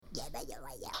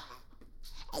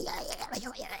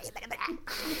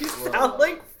You sound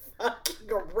like fucking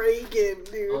Reagan,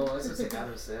 dude. Oh, I was gonna say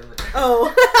Adam Sandler.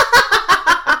 Oh.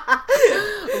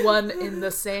 One in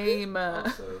the same.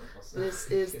 Also. This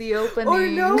is the opening. Or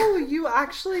no, you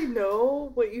actually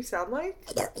know what you sound like?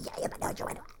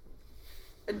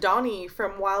 Donnie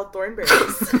from Wild Thornberries.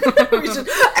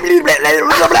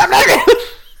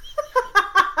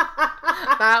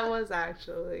 That was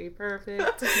actually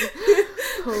perfect.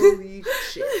 Holy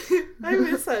shit. I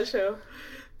miss that show.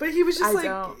 But he was just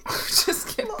just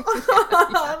kidding.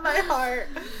 my heart.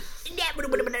 Yeah, but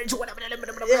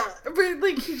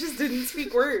like he just didn't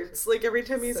speak words. Like every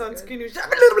time he's on screen, he was just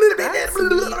That's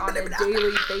me on a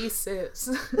daily basis.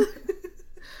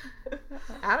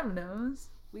 Adam knows.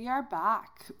 We are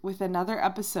back with another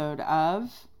episode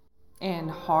of In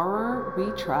Horror We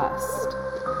Trust.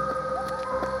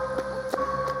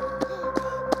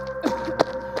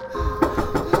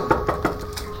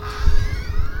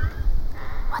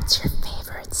 What's your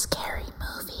favorite scary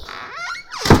movie?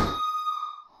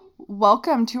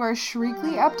 Welcome to our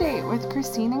Shriekly update with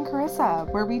Christine and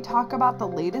Carissa, where we talk about the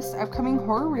latest upcoming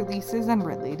horror releases and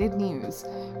related news.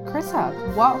 Carissa,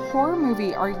 what horror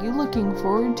movie are you looking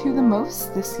forward to the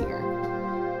most this year?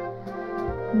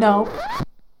 Nope.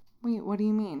 Wait, what do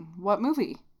you mean? What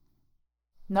movie?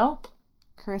 Nope.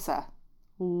 Carissa,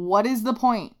 what is the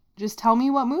point? Just tell me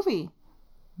what movie.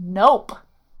 Nope.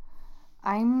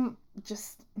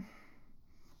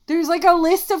 There's like a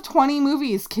list of 20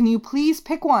 movies. Can you please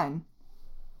pick one?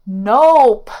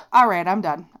 Nope. All right, I'm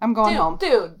done. I'm going home.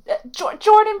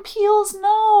 Jordan Peele's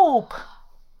Nope.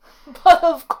 But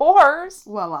of course.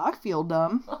 Well, I feel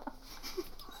dumb.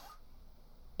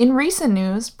 In recent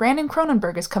news, Brandon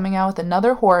Cronenberg is coming out with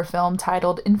another horror film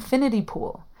titled Infinity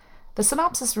Pool. The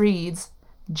synopsis reads,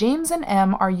 James and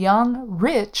Em are young,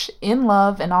 rich, in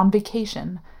love, and on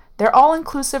vacation. Their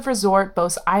all-inclusive resort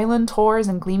boasts island tours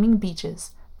and gleaming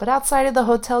beaches, but outside of the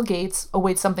hotel gates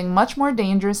awaits something much more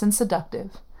dangerous and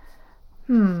seductive.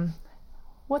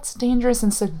 What's dangerous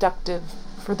and seductive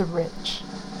for the rich?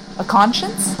 A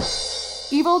conscience?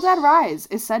 Evil Dead Rise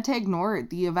is said to ignore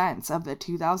the events of the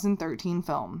 2013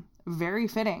 film. Very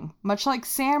fitting. Much like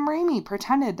Sam Raimi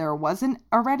pretended there wasn't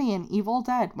already an Evil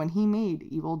Dead when he made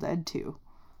Evil Dead 2.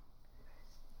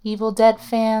 Evil Dead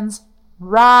fans,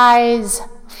 rise!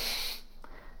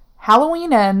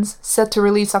 Halloween Ends, set to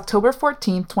release October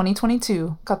 14th,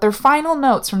 2022, got their final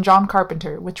notes from John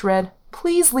Carpenter, which read,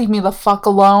 Please leave me the fuck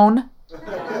alone.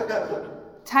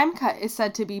 Time Cut is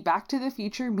said to be Back to the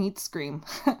Future meets Scream.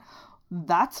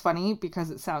 That's funny because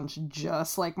it sounds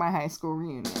just like my high school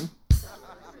reunion.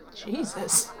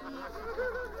 Jesus.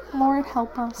 Lord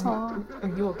help us all. Are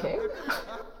you okay?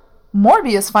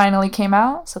 Morbius finally came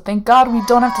out, so thank God we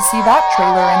don't have to see that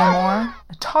trailer anymore.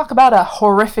 Talk about a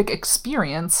horrific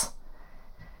experience.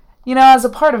 You know, as a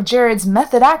part of Jared's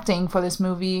method acting for this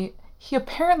movie, he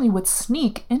apparently would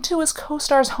sneak into his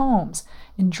co-stars' homes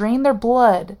and drain their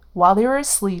blood while they were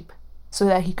asleep so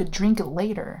that he could drink it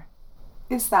later.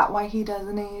 Is that why he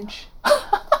doesn't age?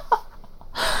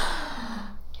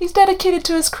 He's dedicated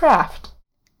to his craft.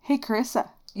 Hey, Carissa.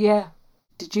 Yeah.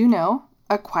 Did you know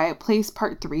A Quiet Place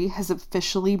Part 3 has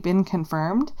officially been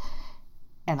confirmed?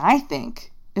 And I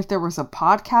think if there was a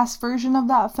podcast version of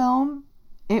that film,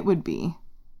 it would be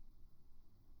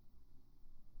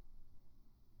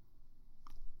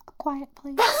A Quiet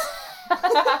Place.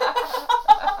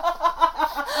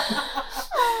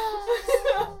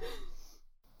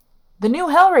 The new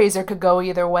Hellraiser could go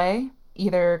either way.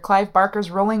 Either Clive Barker's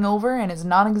rolling over in his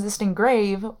non-existent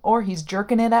grave, or he's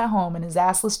jerking it at home in his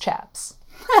assless chaps.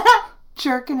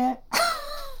 Jerking it.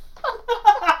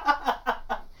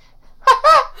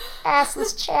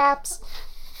 Assless chaps.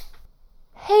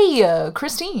 Hey,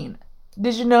 Christine,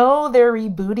 did you know they're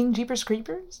rebooting Jeepers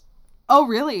Creepers? Oh,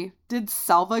 really? Did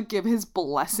Salva give his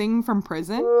blessing from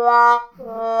prison? You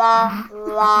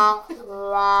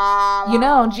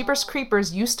know, Jeepers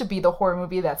Creepers used to be the horror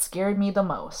movie that scared me the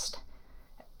most.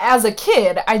 As a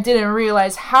kid, I didn't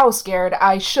realize how scared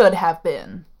I should have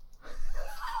been.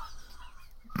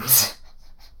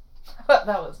 That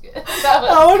was good.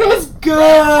 That was good.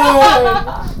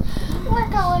 We're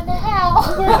going to hell.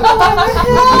 We're going to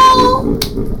hell.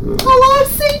 Hello,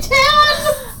 Satan.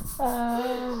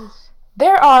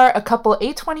 There are a couple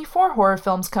A24 horror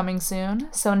films coming soon,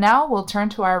 so now we'll turn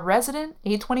to our resident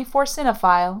A24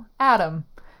 cinephile, Adam.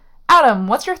 Adam,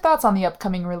 what's your thoughts on the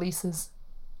upcoming releases?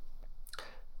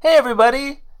 Hey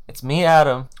everybody, it's me,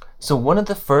 Adam. So one of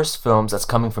the first films that's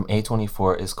coming from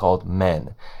A24 is called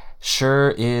Men. Sure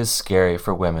is scary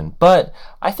for women, but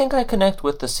I think I connect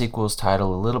with the sequel's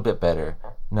title a little bit better,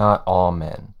 Not All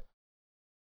Men.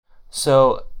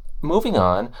 So, moving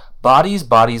on, Bodies,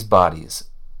 Bodies, Bodies.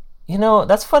 You know,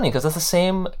 that's funny because that's the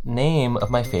same name of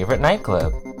my favorite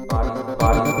nightclub. Bodies,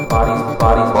 Bodies, Bodies,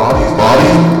 Bodies, Bodies,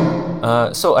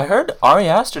 Bodies. So I heard Ari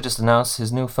Aster just announced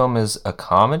his new film is a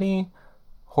comedy.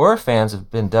 Horror fans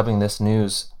have been dubbing this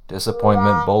news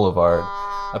Disappointment Boulevard.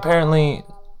 Apparently,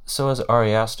 so is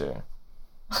Ari Aster.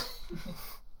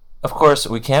 Of course,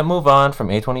 we can't move on from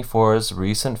A24's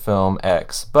recent film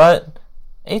X, but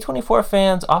A24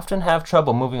 fans often have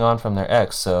trouble moving on from their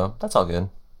ex, so that's all good.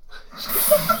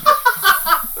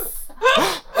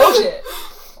 Oh shit.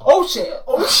 Oh shit.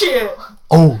 Oh shit.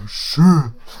 Oh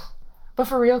shit. But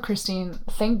for real, Christine,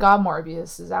 thank God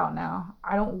Morbius is out now.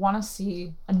 I don't want to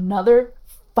see another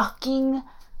fucking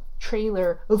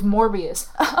trailer of Morbius.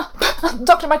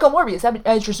 Dr. Michael Morbius,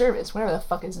 at your service, whatever the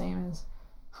fuck his name is.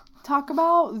 Talk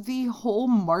about the whole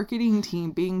marketing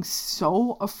team being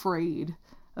so afraid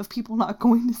of people not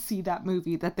going to see that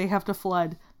movie that they have to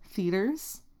flood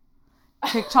theaters,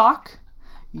 TikTok,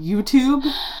 YouTube,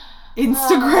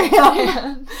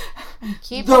 Instagram,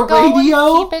 Keep the it going,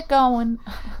 radio. Keep it going.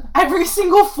 Every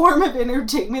single form of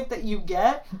entertainment that you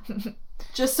get.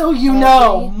 Just so you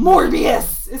know,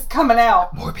 Morbius is coming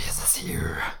out. Morbius is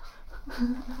here.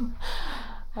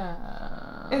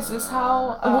 Is this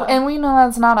how? And we know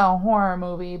that's not a horror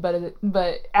movie, but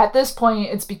at this point,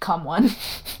 it's become one.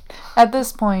 At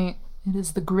this point, it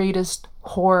is the greatest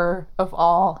horror of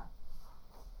all.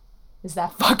 Is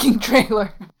that fucking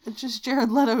trailer? Just Jared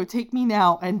Leto, take me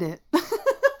now, end it.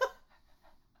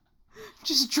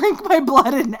 Just drink my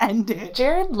blood and end it.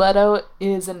 Jared Leto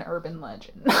is an urban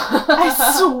legend.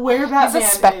 I swear that He's a man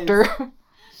specter. is.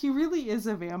 He really is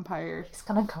a vampire. He's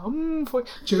gonna come for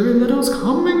Jared Leto's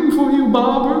coming for you,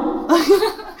 Barbara.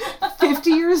 50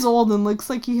 years old and looks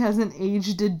like he hasn't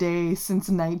aged a day since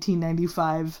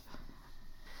 1995.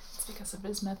 It's because of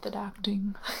his method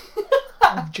acting.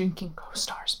 Of drinking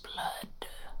co-star's blood.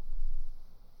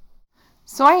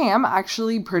 So I am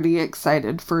actually pretty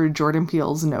excited for Jordan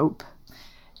Peele's Nope.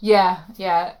 Yeah.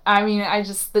 I mean,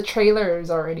 the trailer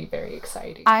is already very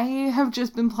exciting. I have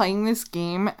just been playing this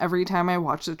game every time I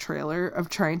watch the trailer of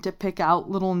trying to pick out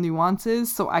little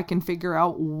nuances so I can figure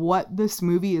out what this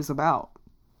movie is about.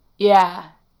 Yeah.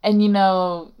 And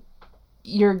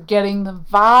you're getting the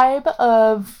vibe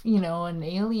of, an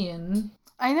alien.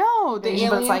 I know. The alien,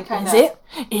 but it's like, kinda...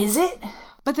 Is it?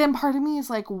 But then part of me is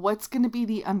like, what's going to be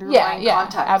the underlying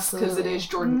context? Absolutely. Because it is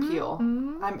Jordan Peele.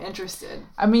 Mm-hmm. I'm interested.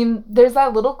 I mean, there's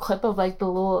that little clip of like the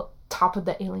little top of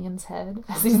the alien's head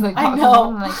as he's like, I know.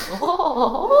 I'm like,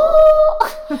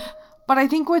 oh. But I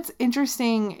think what's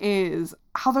interesting is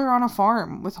how they're on a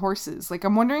farm with horses. Like,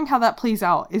 I'm wondering how that plays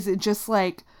out. Is it just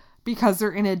like because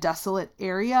they're in a desolate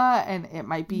area and it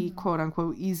might be quote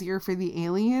unquote easier for the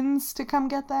aliens to come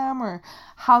get them, or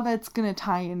how that's going to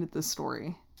tie into the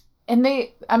story? And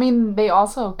they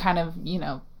also kind of,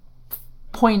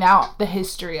 point out the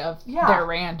history of their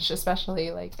ranch,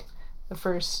 especially like the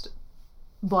first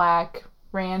black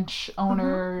ranch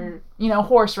owner,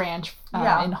 horse ranch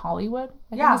in Hollywood,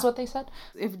 I think is what they said.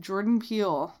 If Jordan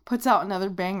Peele puts out another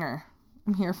banger,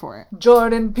 I'm here for it.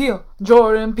 Jordan Peele.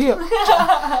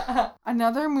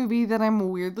 Another movie that I'm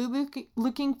weirdly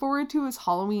looking forward to is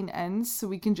Halloween Ends, so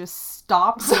we can just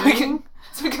stop so we can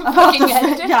fucking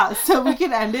end it. Yeah, so we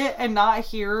can end it and not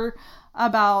hear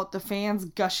about the fans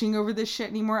gushing over this shit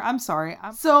anymore. I'm sorry.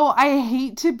 So I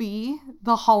hate to be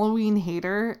the Halloween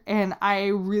hater, and I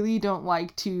really don't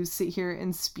like to sit here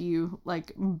and spew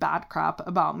like bad crap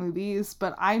about movies,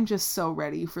 but I'm just so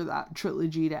ready for that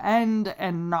trilogy to end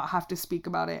and not have to speak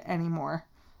about it anymore.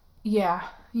 Yeah,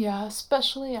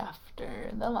 especially after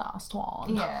the last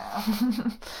one. Yeah.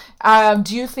 Who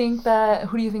do you think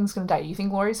is gonna die? Do you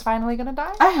think Laurie's finally gonna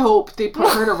die? I hope they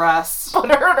put her to rest. Put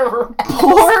her to rest.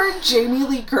 Poor Jamie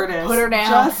Lee Curtis. Put her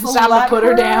down. It's time to put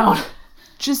her down.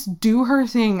 Just do her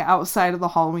thing outside of the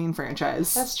Halloween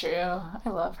franchise. That's true. I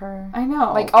love her. I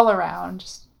know. Like all around.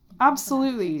 Just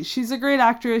absolutely. She's a great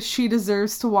actress. She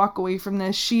deserves to walk away from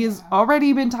this. She has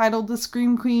already been titled the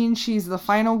Scream Queen. She's the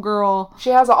final girl.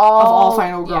 She has all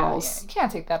final girls. Yeah. You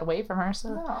can't take that away from her. So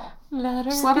let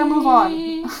her move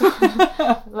on.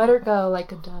 Let her go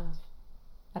like a dove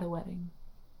at a wedding.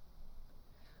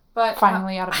 But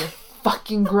finally out of your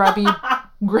fucking grubby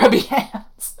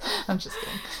hands. I'm just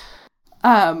kidding.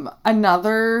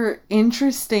 Another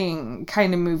interesting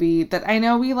kind of movie that I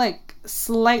know we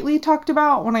slightly talked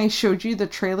about when I showed you the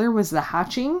trailer was The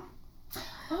Hatching.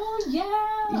 Oh,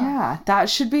 yeah. Yeah, that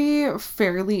should be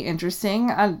fairly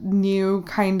interesting. A new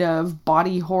kind of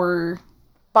body horror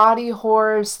body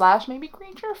horror / maybe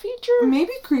creature feature.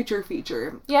 Maybe creature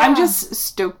feature. Yeah. I'm just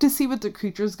stoked to see what the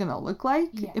creature's gonna look like.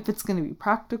 Yeah. If it's gonna be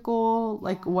practical,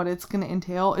 like what it's gonna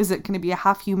entail. Is it gonna be a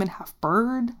half human, half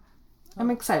bird? I'm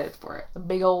excited for it. A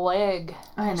big old leg.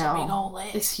 I know. Big old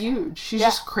leg. It's huge. She's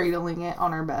just cradling it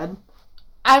on her bed.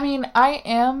 I mean, I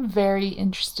am very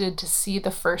interested to see the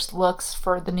first looks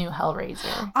for the new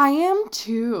Hellraiser. I am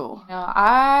too. You know,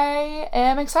 I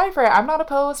am excited for it. I'm not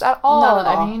opposed at all. Not at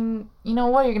all. I mean, you know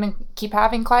what? You're gonna keep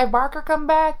having Clive Barker come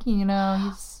back. You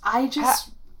know, I just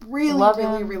really, love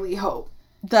really, him. really hope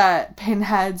that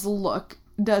Pinhead's look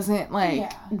doesn't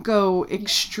go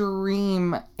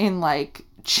extreme in like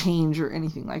change or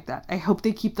anything like that. I hope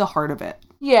they keep the heart of it.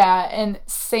 Yeah, and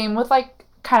same with like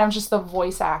kind of just the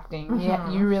voice acting.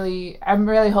 Mm-hmm. I'm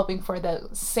really hoping for the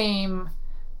same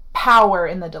power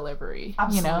in the delivery.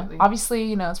 Absolutely. You know, obviously,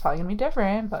 you know, it's probably gonna be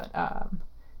different, but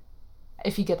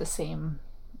if you get the same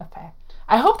effect,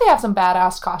 I hope they have some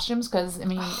badass costumes because I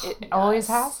mean, it always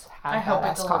has. I hope it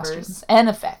badass delivers. costumes and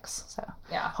effects. So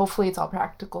Yeah. hopefully, it's all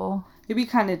practical. It'd be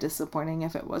kind of disappointing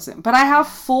if it wasn't. But I have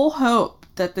full hope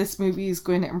that this movie is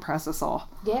going to impress us all.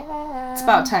 Yeah, It's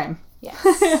about time. Yes.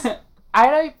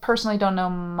 I personally don't know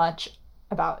much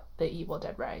about the Evil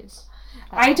Dead Rise.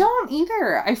 I don't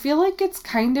either. I feel like it's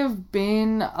kind of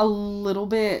been a little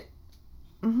bit...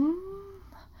 I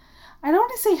don't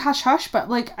want to say hush-hush, but,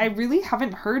 like, I really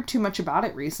haven't heard too much about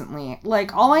it recently.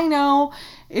 Like, all I know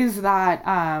is that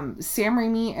Sam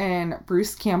Raimi and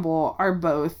Bruce Campbell are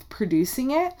both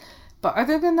producing it. But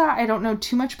other than that, I don't know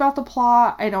too much about the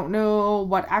plot. I don't know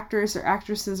what actors or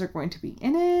actresses are going to be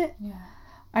in it. Yeah.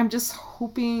 I'm just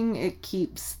hoping it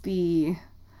keeps the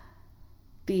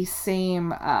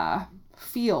same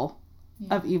feel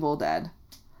of Evil Dead.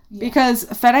 Yeah. Because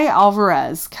Fede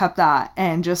Alvarez kept that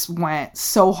and just went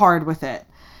so hard with it.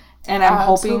 And I'm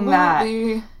hoping that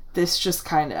this just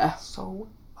kind of so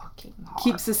fucking hard.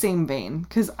 Keeps the same vein.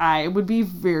 Because I would be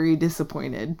very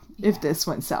disappointed if this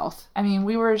went south. I mean,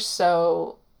 we were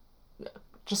so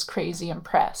just crazy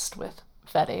impressed with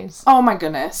Fede's. Oh my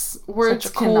goodness. Words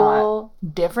Such a cannot. cool,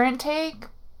 different take,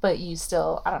 but you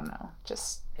still, I don't know,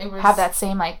 just have that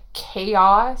same like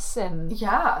chaos and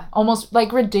almost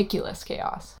like ridiculous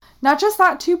chaos. Not just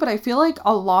that too, but I feel like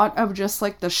a lot of just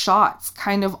like the shots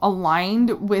kind of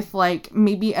aligned with like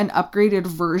maybe an upgraded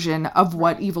version of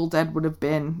what Evil Dead would have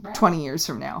been 20 years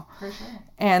from now. For sure.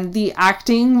 And the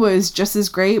acting was just as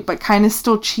great, but kind of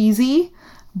still cheesy,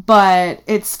 but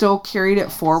it still carried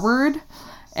it forward.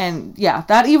 And yeah,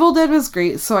 that Evil Dead was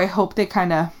great, so I hope they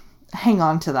kind of hang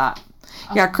on to that.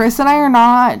 Yeah, Chris and I are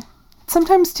not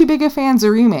sometimes too big of fans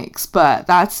of remakes, but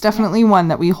that's definitely one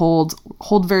that we hold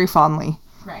very fondly.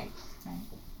 Right.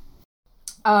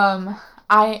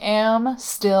 I am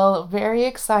still very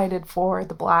excited for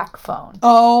The Black Phone.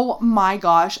 Oh my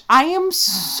gosh. I am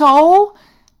so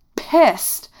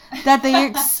pissed that they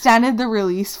extended the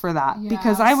release for that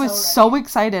because I was so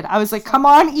excited. I was like, come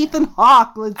on, Ethan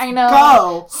Hawke, let's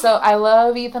go. So I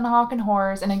love Ethan Hawke in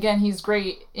horrors, and again, he's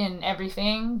great in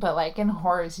everything, but like in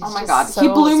horrors, he's he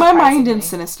blew my mind in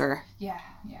Sinister. Yeah.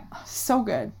 So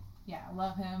good. Yeah, I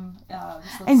love him.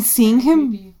 And seeing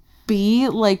him be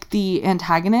like the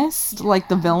antagonist, like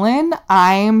the villain,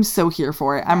 I'm so here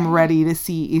for it. I'm ready to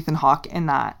see Ethan Hawke in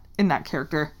that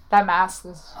character. That mask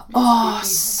is creepy.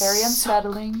 Very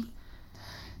unsettling.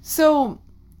 So,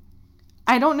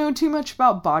 I don't know too much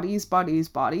about Bodies, but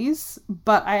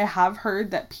I have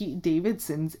heard that Pete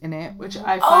Davidson's in it, which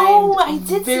I find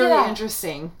very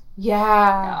interesting.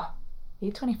 Yeah.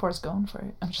 A24 is going for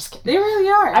it. I'm just kidding. They really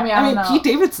are. I mean, Pete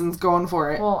Davidson's going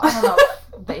for it. Well, I don't know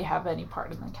if they have any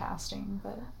part in the casting,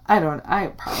 but... I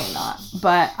probably not.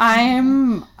 But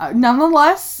I'm,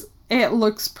 nonetheless... It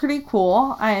looks pretty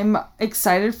cool. I'm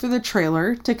excited for the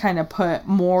trailer to kind of put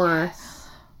more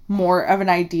of an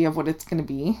idea of what it's going to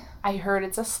be. I heard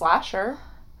it's a slasher.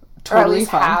 Totally or at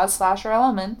least fun. Has slasher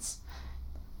elements.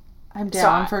 I'm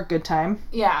down for a good time.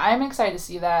 Yeah, I'm excited to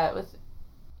see that with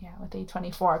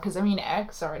A24 because I mean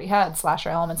X already had slasher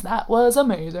elements. That was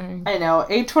amazing. I know.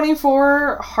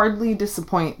 A24 hardly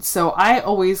disappoints, so I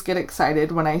always get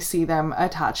excited when I see them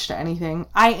attached to anything.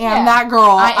 I am that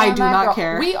girl. I do not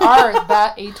care. We are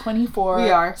that A24 We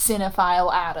are.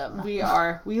 cinephile Adam. We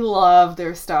are. We love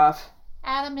their stuff.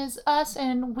 Adam is us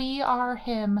and we are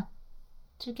him.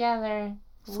 Together.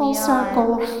 Full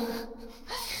circle.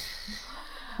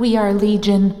 We are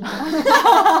Legion.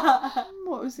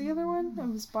 What was the other one? It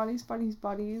was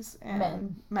Bodies,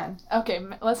 and Men. Okay,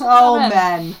 let's talk about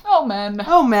Men.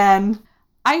 Oh, Men.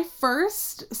 I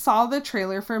first saw the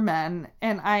trailer for Men,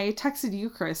 and I texted you,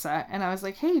 Carissa, and I was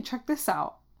like, hey, check this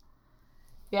out.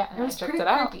 Yeah, It was I checked pretty it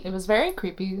out. creepy. It was very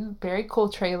creepy. Very cool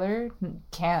trailer.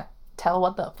 Can't tell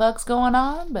what the fuck's going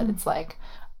on, but it's like...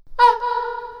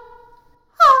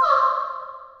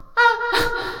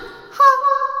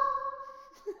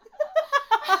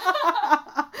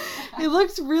 It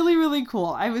looks really, really cool.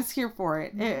 I was here for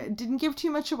it. It didn't give too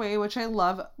much away, which I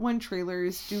love when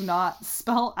trailers do not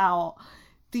spell out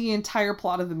the entire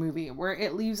plot of the movie, where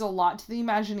it leaves a lot to the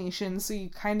imagination, so you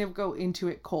kind of go into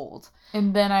it cold.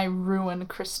 And then I ruined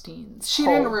Christine's She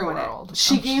whole didn't ruin world. it.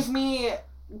 She gave me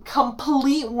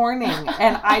complete warning,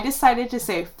 and I decided to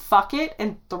say fuck it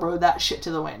and throw that shit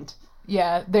to the wind.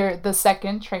 Yeah, the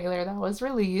second trailer that was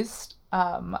released,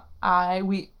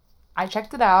 I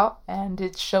checked it out, and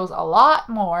it shows a lot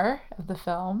more of the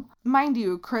film. Mind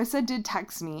you, Carissa did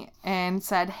text me and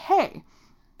said, hey,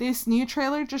 this new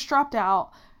trailer just dropped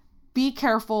out. Be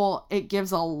careful. It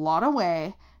gives a lot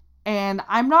away, and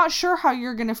I'm not sure how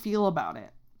you're going to feel about it.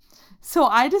 So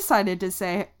I decided to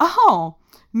say, oh,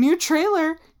 new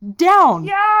trailer, down.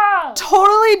 Yeah!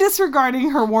 Totally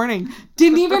disregarding her warning.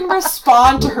 Didn't even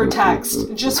respond to her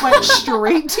text. Just went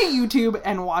straight to YouTube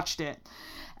and watched it.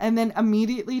 And then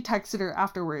immediately texted her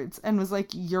afterwards and was like,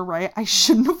 you're right, I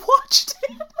shouldn't have watched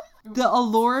it. The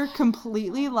allure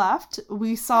completely left.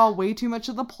 We saw way too much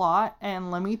of the plot, and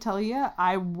let me tell you,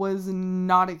 I was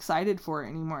not excited for it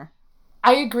anymore.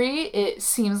 I agree. It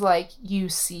seems like you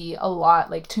see a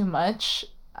lot, like too much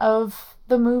of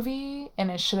the movie, and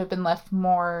it should have been left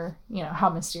more, how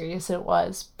mysterious it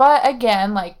was. But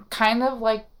again, like kind of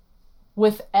like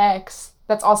with X,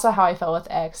 that's also how I felt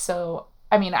with X. So,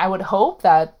 I mean, I would hope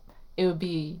that it would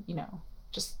be,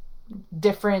 just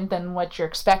different than what you're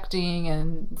expecting,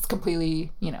 and it's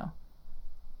completely,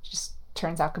 just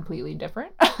turns out completely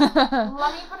different. Let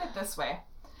me put it this way.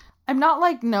 I'm not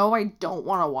like, no, I don't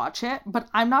want to watch it, but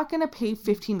I'm not going to pay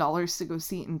 $15 to go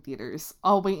see it in theaters.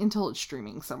 I'll wait until it's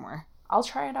streaming somewhere. I'll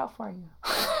try it out for you.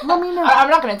 Let me know. I'm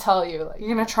not going to tell you. Like,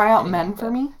 You're going to try out Men for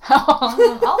me?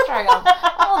 I'll try out.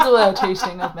 I'll do a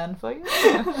tasting of Men for you.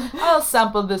 I'll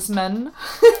sample this Men.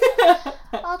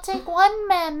 I'll take one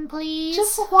Men, please.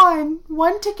 Just one.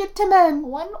 One ticket to Men.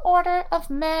 One order of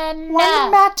Men.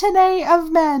 One matinee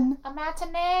of Men. A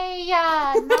matinee,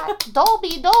 yeah. Not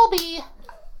Dolby.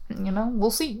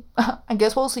 We'll see. I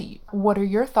guess we'll see. What are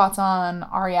your thoughts on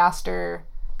Ari Aster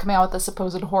coming out with a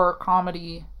supposed horror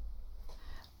comedy?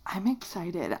 I'm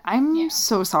excited. I'm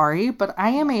so sorry, but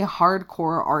I am a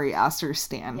hardcore Ari Aster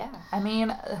stan. Yeah, I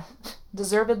mean,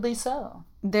 deservedly so.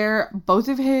 Both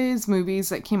of his movies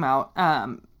that came out,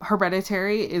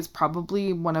 Hereditary is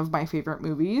probably one of my favorite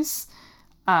movies.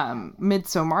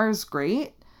 Midsommar is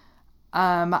great.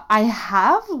 I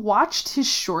have watched his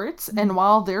shorts, and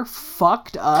while they're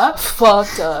fucked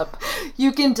up,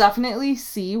 you can definitely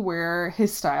see where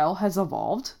his style has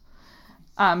evolved.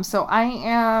 So I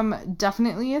am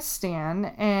definitely a stan,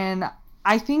 and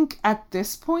I think at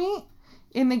this point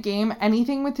in the game,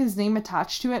 anything with his name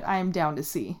attached to it, I am down to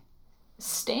see.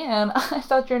 Stan? I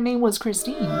thought your name was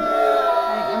Christine.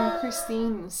 I am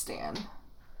Christine Stan.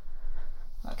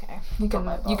 Okay, you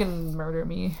can murder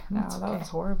me now. That's That okay. was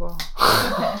horrible.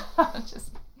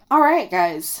 All right,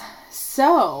 guys.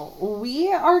 So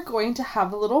we are going to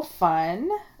have a little fun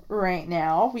right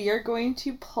now. We are going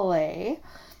to play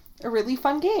a really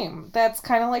fun game that's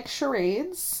kind of like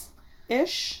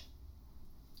charades-ish.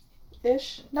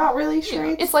 Not really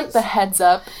charades. It's like the Heads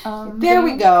Up. There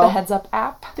we go. The Heads Up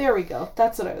app. There we go.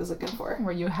 That's what I was looking for.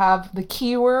 Where you have the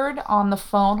keyword on the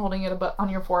phone, holding it on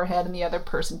your forehead, and the other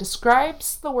person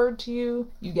describes the word to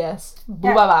you. You guess.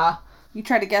 Blah, blah, blah. You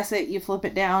try to guess it. You flip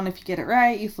it down. If you get it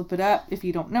right, you flip it up. If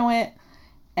you don't know it.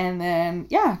 And then,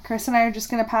 Chris and I are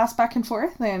just going to pass back and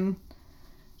forth, and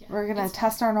we're going to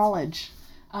test our knowledge.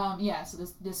 So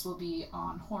this will be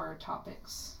on horror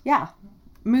topics. Yeah.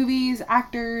 Movies,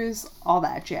 actors, all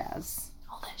that jazz.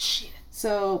 All that shit.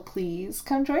 So please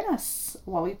come join us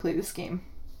while we play this game.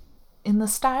 In the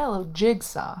style of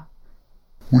Jigsaw.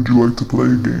 Would you like to play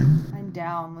a game? I'm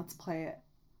down. Let's play it.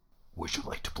 Would you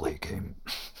like to play a game?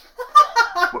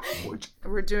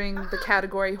 We're doing the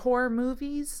category horror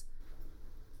movies,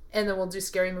 and then we'll do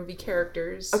scary movie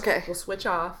characters. Okay. We'll switch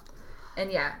off.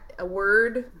 And a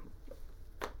word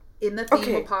in the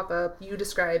theme will pop up. You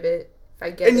describe it. If I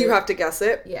get it. And you have to guess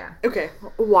it? Yeah. Okay.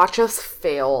 Watch us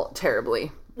fail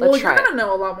terribly. Well, you're going to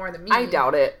know a lot more than me. I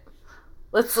doubt it.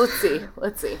 Let's see.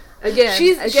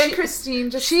 Again, Christine,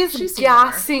 she's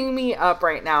gassing me up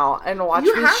right now, and watch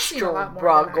you me have seen a lot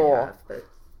more than I have, but...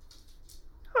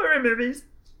 Horror movies.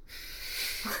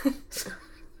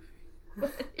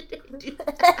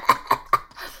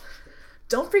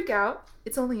 Don't freak out.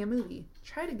 It's only a movie.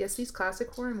 Try to guess these classic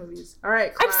horror movies. All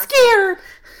right, I'm scared.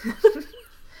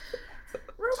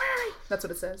 Blueberry. That's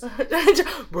what it says.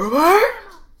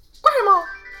 Grandma.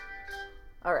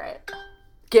 All right.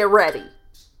 Get ready.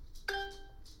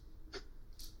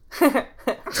 This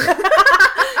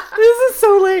is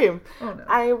so lame. Oh no.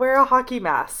 I wear a hockey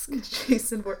mask.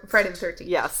 Jason Friday the 13th.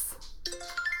 Yes.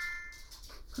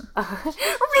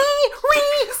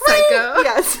 Psycho.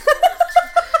 Yes.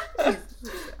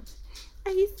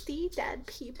 I see dead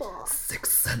people.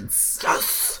 Sixth Sense.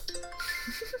 Yes.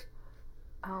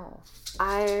 Oh,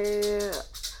 I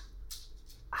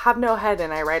have no head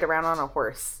and I ride around on a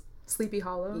horse. Sleepy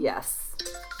Hollow. Yes.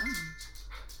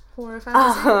 Horror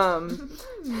fantasy.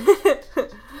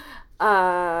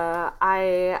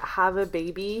 I have a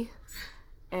baby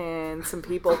and some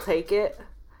people take it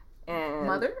and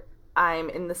Mother? I'm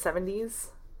in the 70s.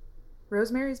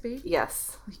 Rosemary's Baby?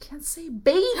 Yes. You can't say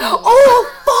baby.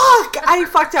 Oh fuck! I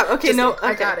fucked up. Okay, Just no, kidding.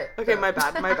 I got it. Okay, my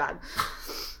bad.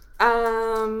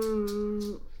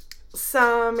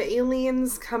 Some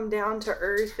aliens come down to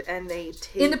Earth and they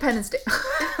take Independence Day.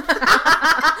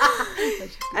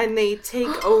 and they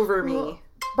take over me.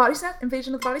 Body Snatch?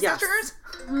 Invasion of the Body Yes.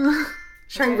 Snatchers?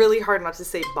 Trying really hard not to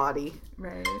say body.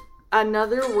 Right.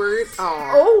 Another word.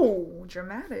 Oh. Oh,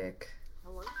 dramatic.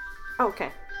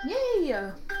 Okay. Yay!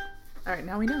 Alright,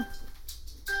 now we know.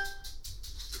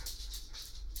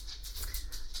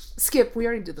 Skip, we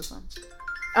already did this one.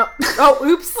 Oh, Oh,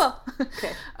 oops.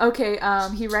 okay. Okay,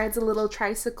 he rides a little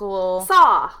tricycle.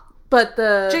 Saw. But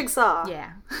the Jigsaw.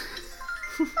 Yeah.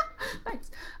 Thanks.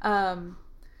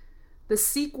 The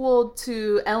sequel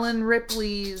to Ellen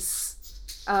Ripley's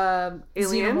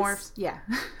Xenomorphs. Yeah.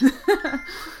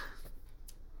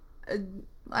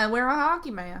 I wear a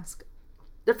hockey mask.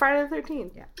 The Friday the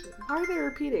 13th. Yeah. Why are they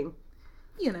repeating?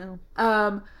 You know.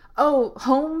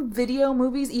 Home video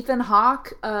movies. Ethan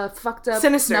Hawke fucked up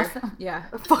Sinister. snuff film. Yeah.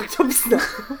 Fucked up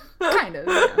stuff. Kind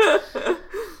of.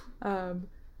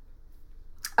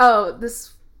 Yeah.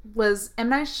 This was M.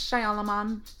 Night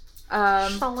Shyamalan.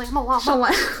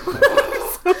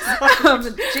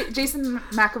 Jason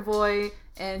McAvoy,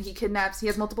 and he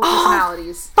has multiple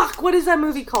personalities. Fuck, what is that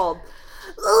movie called?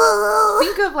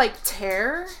 Think of like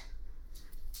Tear.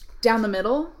 Down the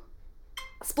middle.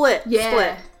 Split.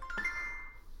 Yeah.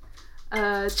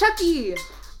 Chucky.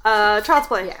 Child's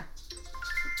Play.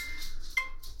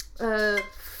 Yeah.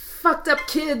 Fucked up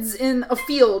kids in a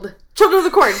field. Children of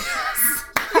the Corn.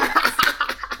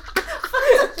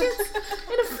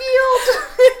 In a field.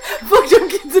 Fucked up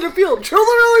kids in a field.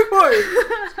 Children of the Corn.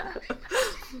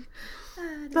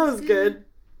 That was good.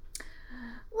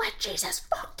 Let Jesus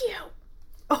fuck you.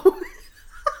 Oh.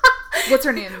 What's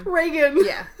her name? Reagan.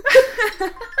 Yeah.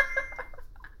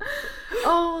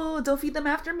 Oh, don't feed them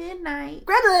after midnight.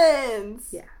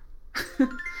 Gremlins. Yeah.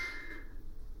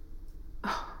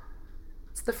 Oh,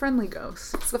 it's the friendly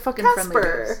ghost. It's the fucking friendly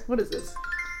Casper. ghost. What is this?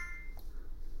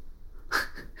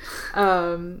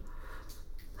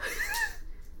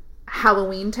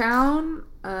 Halloween Town.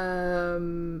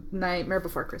 Nightmare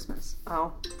Before Christmas.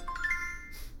 Oh.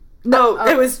 No,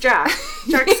 it was Jack.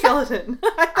 Jack Skeleton.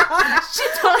 She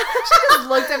just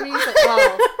looked at me and said,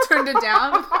 "Oh," turned it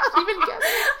down. Even guess.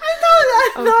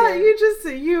 I thought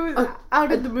Okay. you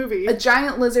outed the movie. A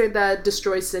giant lizard that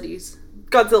destroys cities.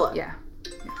 Godzilla. Yeah.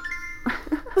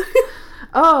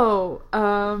 Oh,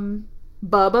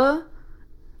 Bubba,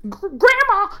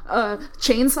 Grandma,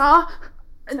 Chainsaw,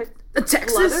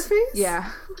 Texas. Leatherface?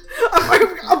 Yeah.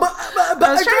 I I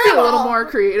was trying to be a little more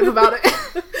creative about it.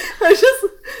 I just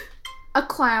A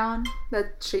clown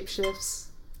that shapeshifts.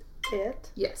 it.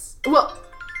 Yes. Well,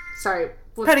 sorry.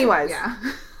 Pennywise. Yeah.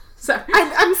 Sorry.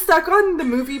 I'm stuck on the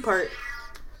movie part.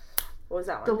 What was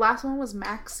that The one? last one was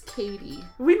Max Cady.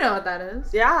 We know what that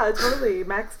is. Yeah, totally.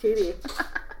 Max Cady.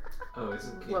 Oh, it's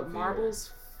Cape What Fear.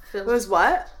 marbles fill? It was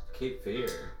what? Cape Fear,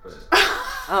 but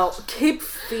Oh, Cape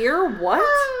Fear? What?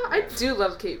 I do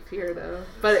love Cape Fear though,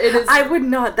 but it is I would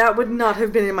not. That would not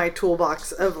have been in my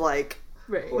toolbox of like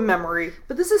right. memory.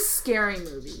 But this is scary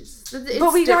movies. It's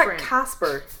But we different. got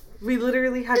Casper. We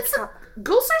literally had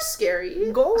Ghosts are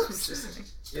scary. Ghosts. Just kidding.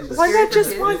 yeah, the One scary that just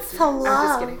thing wants is- to I'm just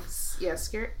love. kidding. Yeah,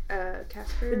 scary.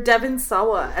 Casper. Devin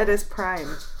Sawa at his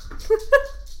prime.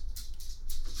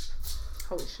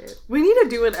 Holy shit. We need to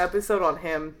do an episode on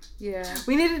him. Yeah.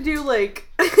 We need to do like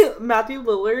Matthew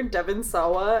Lillard, Devin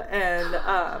Sawa, and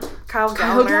Kyle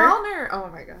Kyle Gallner. Gallner. Oh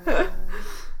my god.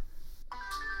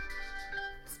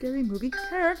 Scary movie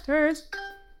characters.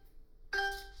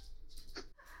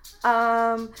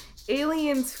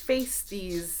 Aliens face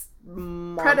these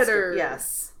monsters. Predators.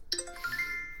 Yes.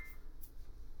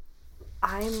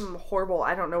 I'm horrible.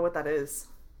 I don't know what that is.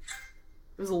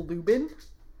 It was a Lubin?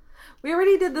 We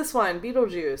already did this one.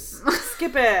 Beetlejuice.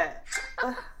 Skip it.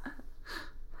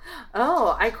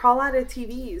 Oh, I crawl out of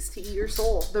TVs to eat your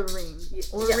soul. The Ring.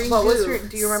 Or Yeah, Ring what was Gu. her-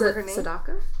 do you remember her name?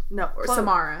 Sadako? No. Or close.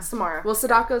 Samara. Samara. Well,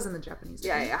 Sadako's in the Japanese.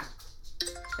 Yeah, movie, yeah.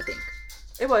 I think.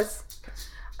 It was.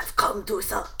 I've come to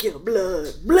suck your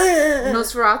blood. Blood.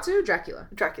 Nosferatu? Dracula.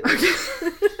 Dracula.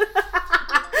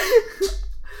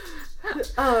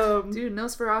 Dude,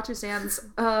 Nosferatu stands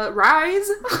rise.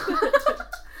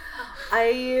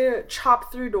 I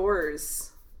chop through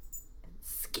doors and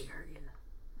scare you.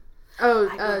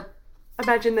 Oh,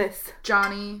 Imagine this.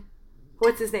 Johnny.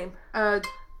 What's his name?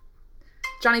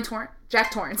 Johnny Torrance.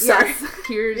 Jack Torrance. Sorry. Yes.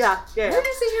 Here's. Yeah. Why did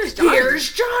you say here's Johnny?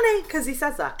 Here's Johnny, because he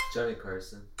says that. Johnny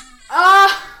Carson.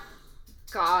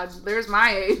 God, there's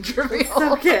my age reveal.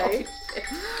 Okay.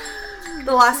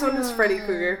 The last one was Freddy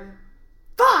Krueger.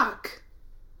 Fuck.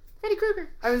 Freddy Krueger.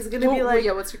 I was gonna be like,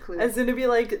 yeah. What's your clue? I was gonna be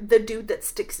like the dude that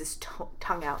sticks his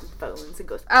tongue out in phones and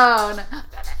goes, Oh no.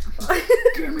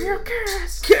 "Give me a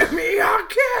kiss, give me a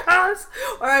kiss."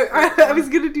 All right, I was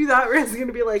gonna do that. Where I was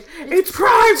gonna be like, "It's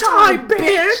prime time,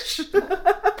 bitch."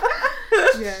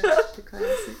 Yeah. The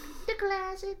classic. The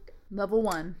classic. Level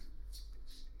 1.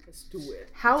 Let's do it.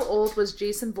 How old was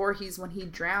Jason Voorhees when he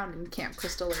drowned in Camp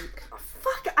Crystal Lake?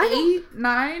 Fuck, I don't. 8,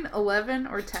 9, 11,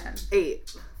 or 10?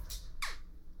 8.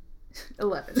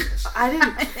 11. I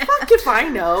didn't. Fuck if I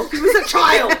know. He was a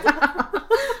child.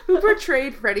 Who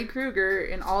portrayed Freddy Krueger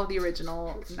in all of the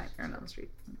original Nightmare on Elm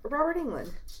Street? Robert Englund.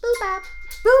 Boop bop.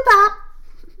 Boop bop.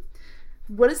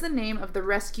 What is the name of the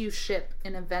rescue ship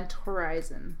in Event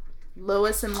Horizon?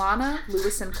 Lois and Lana,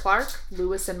 Lewis and Clark,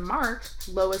 Lewis and Mark,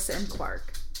 Lois and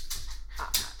Clark.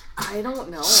 I don't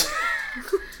know.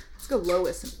 Let's go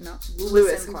Lois. No,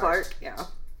 Lewis and Clark. Yeah.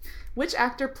 Which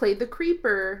actor played the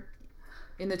Creeper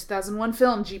in the 2001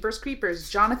 film Jeepers Creepers?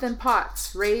 Jonathan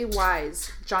Potts, Ray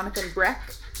Wise, Jonathan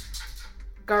Breck,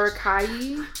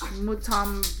 Garakai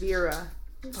Mutambira.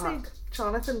 Say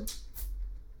Jonathan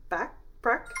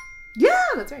Breck. Yeah,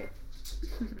 that's right.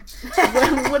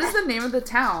 What is the name of the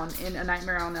town in A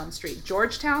Nightmare on Elm Street?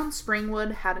 Georgetown,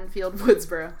 Springwood, Haddonfield,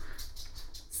 Woodsboro.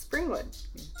 Springwood.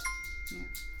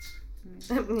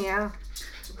 Yeah.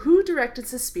 Who directed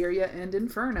Suspiria and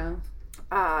Inferno?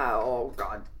 Oh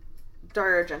God.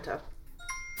 Dario Argento.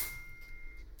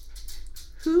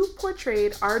 Who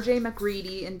portrayed R.J.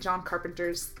 McReady in John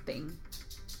Carpenter's Thing?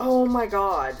 Oh my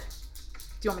God.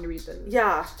 Do you want me to read the...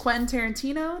 Yeah. Quentin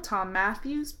Tarantino, Tom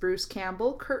Matthews, Bruce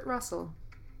Campbell, Kurt Russell.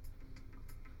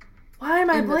 Why am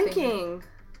I In The Thing. blinking?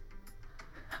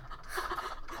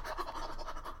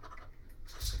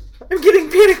 I'm getting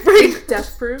panic brain.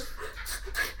 Death Proof.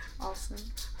 Also.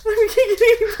 I'm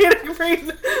getting panic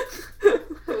brain.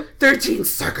 13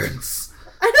 seconds.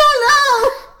 I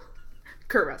don't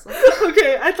Kurt Russell. know.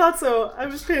 Okay, I thought so. I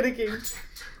was panicking.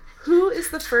 Who is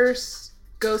the first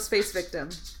Ghostface victim?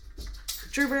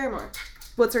 Drew Barrymore.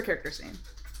 What's her character's name?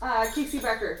 Casey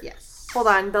Becker. Yes. Hold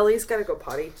on, Belly's gotta go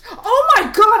potty. Oh my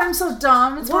god, I'm so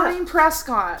dumb. It's What? Maureen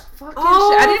Prescott. Fucking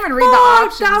Oh, shit. I didn't even read the fuck,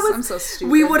 options. that was- I'm so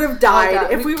stupid. We would have died.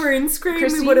 God, if we were in Scream,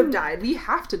 Christine, we would have died. We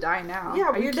have to die now. Yeah,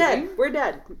 Are you we're dead. kidding? We're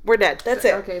dead. We're dead. That's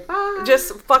it. Okay, bye.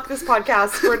 Just fuck this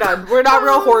podcast. We're done. We're not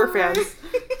real horror fans.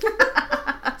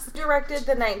 Directed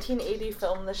the 1980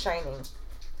 film The Shining.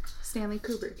 Stanley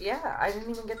Kubrick. Yeah, I didn't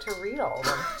even get to read all of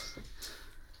them.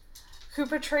 Who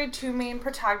portrayed two main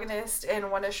protagonists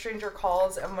in When a Stranger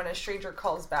Calls and When a Stranger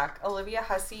Calls Back? Olivia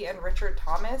Hussey and Richard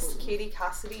Thomas, Katie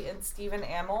Cassidy and Stephen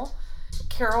Amell,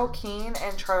 Carol Kane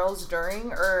and Charles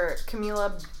During, or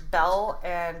Camilla Bell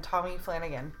and Tommy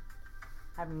Flanagan?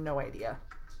 I have no idea.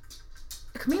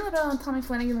 Camila Bell and Tommy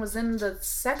Flanagan was in the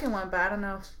second one, but I don't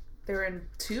know if they were in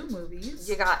 2 movies.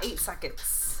 You got 8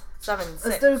 seconds. 7, 6.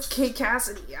 Let's do Kate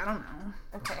Cassidy. I don't know.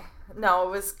 Okay. No,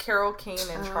 it was Carol Kane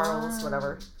and Charles,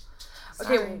 whatever.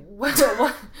 Sorry. Okay,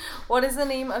 what is the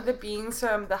name of the beings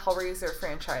from the Hellraiser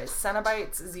franchise?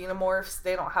 Cenobites, Xenomorphs,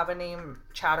 they don't have a name,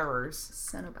 Chatterers.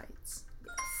 Cenobites.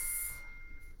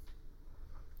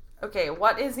 Okay,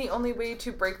 what is the only way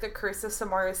to break the curse of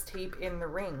Samara's tape in The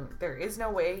Ring? There is no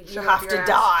way. You Shove it have up to your ass.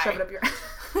 die. Shove it up your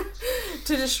ass.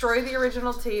 To destroy the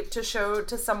original tape, to show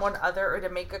to someone other, or to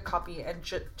make a copy and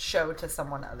show to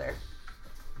someone other.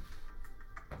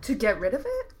 To get rid of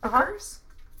it? The Uh-huh. curse?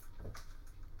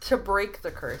 To break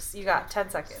the curse. You got 10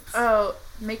 seconds. Oh,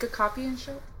 make a copy and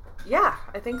show? Yeah,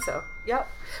 I think so. Yep.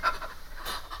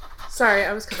 Sorry,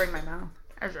 I was covering my mouth.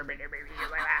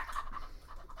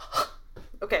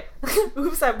 Okay.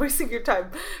 Oops, I'm wasting your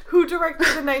time. Who directed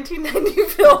the 1990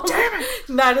 film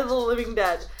Night of the Living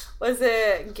Dead? Was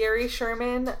it Gary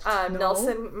Sherman,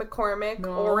 Nelson McCormick, No.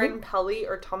 Oren Pelly,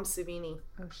 or Tom Savini?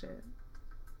 Oh shit.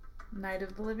 Night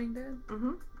of the Living Dead?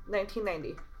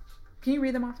 1990. Can you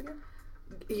read them off again?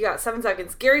 You got 7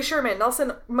 seconds. Gary Sherman,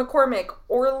 Nelson McCormick,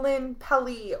 Orlin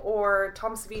Pelly, or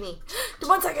Tom Savini.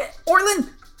 1 second. Orlin!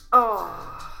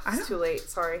 Oh, it's too late.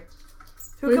 Sorry.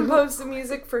 Who Wait, composed the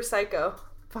music for Psycho?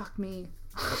 Fuck me.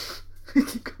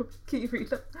 Can you read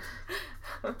that?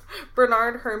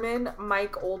 Bernard Herrmann,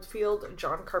 Mike Oldfield,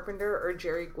 John Carpenter, or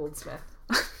Jerry Goldsmith?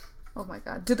 Oh my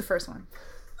god. Do the first one.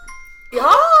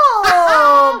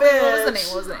 Oh, bitch.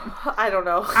 What was the name? I don't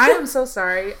know. I am so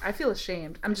sorry. I feel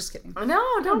ashamed. I'm just kidding. No,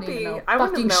 don't even be. know. I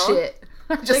wouldn't Fucking have known. shit.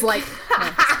 I'm just like no,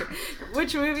 just kidding.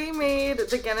 Which movie made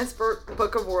the Guinness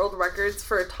Book of World Records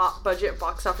for a top budget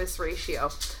box office ratio?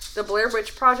 The Blair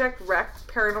Witch Project, Wreck,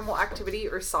 Paranormal Activity,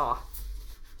 or Saw?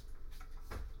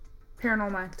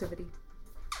 Paranormal Activity.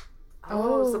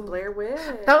 Oh, it's the Blair Witch.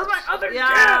 That was my other Yeah,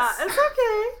 guess. it's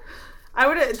okay. I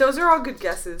would. Those are all good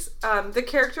guesses. The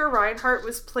character Reinhardt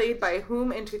was played by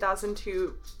whom in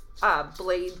 2002?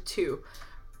 Blade 2.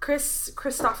 Chris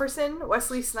Christopherson,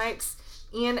 Wesley Snipes,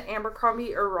 Ian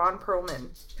Abercrombie, or Ron Perlman?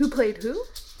 Who played who?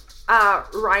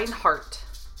 Reinhardt.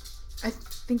 I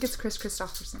think it's Chris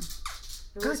Christopherson.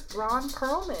 It was Ron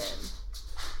Perlman.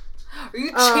 Are you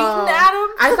cheating,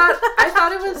 Adam? I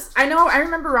thought it was. I know. I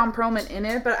remember Ron Perlman in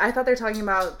it, but I thought they were talking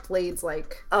about Blade's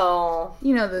like. Oh.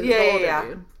 You know the older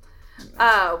dude.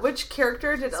 Which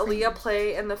character did Aaliyah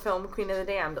play in the film Queen of the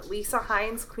Damned? Lisa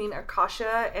Hines, Queen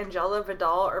Akasha, Angela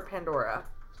Vidal, or Pandora?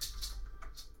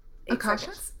 8 Akasha?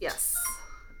 seconds. Yes.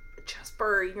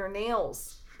 Jasper, your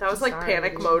nails. That was like Sorry.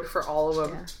 panic mode for all of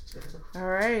them. Yeah. All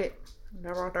right.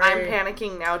 I'm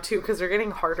panicking now too because they're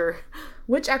getting harder.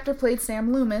 Which actor played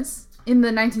Sam Loomis in the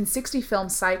 1960 film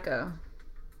Psycho?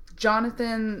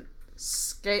 Jonathan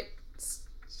Sketch,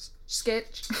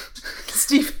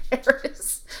 Steve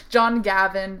Harris, John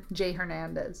Gavin, Jay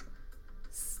Hernandez.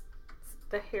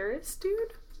 The Harris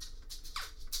dude?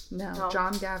 No,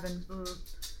 John Gavin.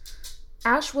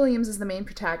 Ash Williams is the main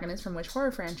protagonist from which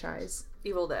horror franchise?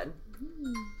 Evil Dead.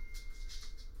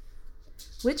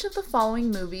 Which of the following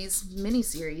movies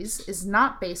miniseries is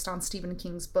not based on Stephen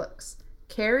King's books?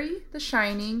 Carrie, The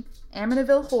Shining,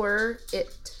 Amityville Horror,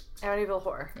 It. Amityville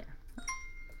Horror. Yeah.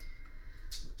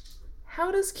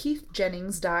 How does Keith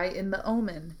Jennings die in The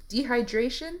Omen?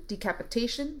 Dehydration,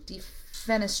 decapitation,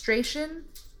 defenestration,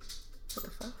 what the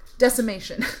fuck?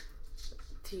 Decimation.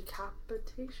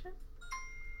 Decapitation?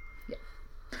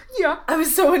 Yeah. I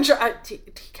was so interested.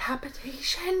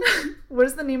 Decapitation? What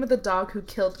is the name of the dog who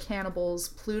killed cannibals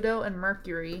Pluto and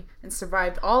Mercury and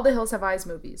survived all the Hills Have Eyes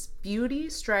movies? Beauty,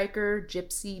 Striker,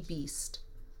 Gypsy, Beast.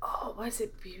 Oh, was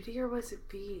it Beauty or was it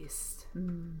Beast?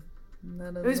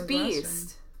 It was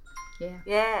Beast. Yeah.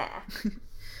 Yeah.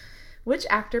 Which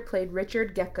actor played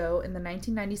Richard Gecko in the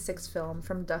 1996 film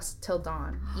From Dusk Till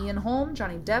Dawn? Ian Holm,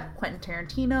 Johnny Depp, Quentin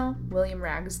Tarantino, William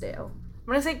Ragsdale.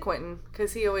 I'm gonna say Quentin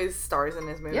because he always stars in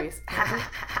his movies. Yep.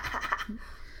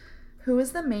 Who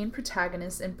is the main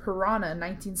protagonist in Piranha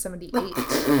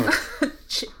 1978?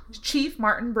 Chief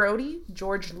Martin Brody,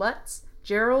 George Lutz,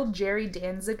 Gerald Jerry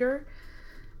Danziger,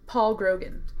 Paul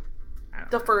Grogan.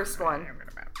 The first one.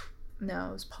 No,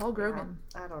 it was Paul Grogan.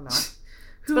 I don't know. It's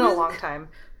been a long time.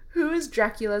 Who is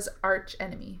Dracula's arch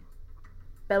enemy?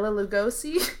 Bela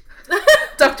Lugosi,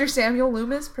 Dr. Samuel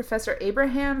Loomis, Professor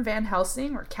Abraham Van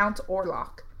Helsing, or Count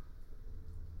Orlok?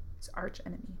 His arch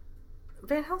enemy.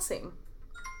 Van Helsing.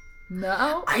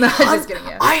 No, just kidding.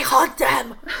 Yeah. I hunt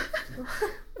them.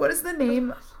 What is the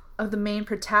name of the main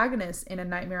protagonist in A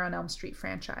Nightmare on Elm Street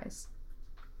franchise?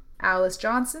 Alice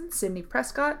Johnson, Sidney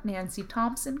Prescott, Nancy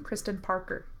Thompson, Kristen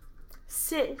Parker.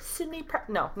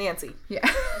 Nancy. Yeah.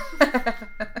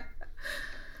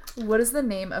 What is the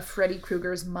name of Freddy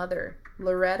Krueger's mother?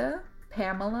 Loretta,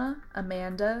 Pamela,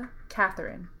 Amanda,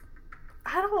 Catherine.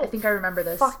 I think I remember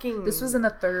this. This was in the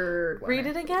third one. Read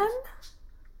it again?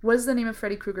 What is the name of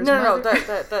Freddy Krueger's mother? No,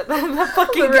 the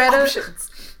fucking Loretta. options.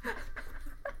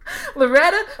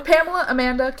 Loretta, Pamela,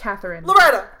 Amanda, Catherine.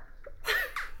 Loretta.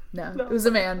 No, it was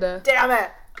Amanda. Damn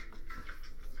it.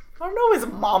 I don't know his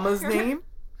mama's name.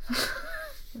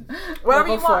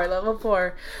 Level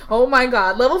 4. Oh my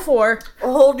god, level 4.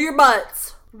 Hold your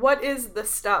butts. What is the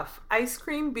stuff? Ice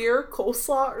cream, beer,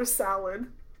 coleslaw, or salad?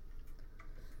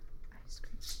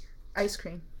 Ice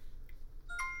cream.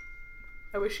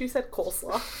 I wish you said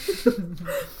coleslaw.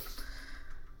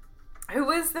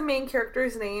 Who is the main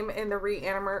character's name in the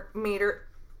Reanimator?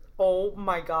 Oh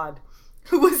my god.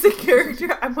 Who is the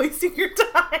character? I'm wasting your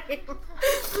time.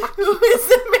 Who is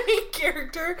the main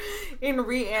character in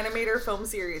Reanimator film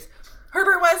series?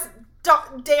 Herbert West,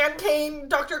 Dan Kane,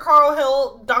 Dr. Carl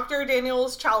Hill, Dr.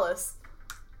 Daniels Chalice.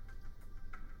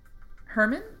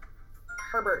 Herman?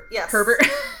 Herbert, yes. Herbert.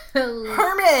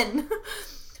 Herman!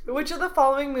 Which of the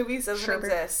following movies doesn't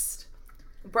exist?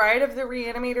 Bride of the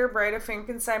Reanimator, Bride of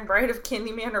Frankenstein, Bride of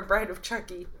Candyman, or Bride of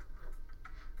Chucky?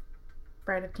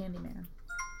 Bride of Candyman.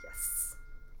 Yes.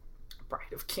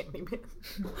 Bride of Candyman.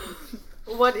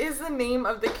 What is the name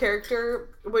of the character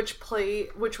which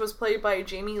was played by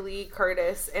Jamie Lee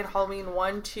Curtis in Halloween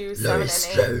 1, 2, 7,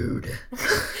 and 8?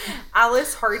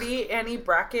 Alice Hardy, Annie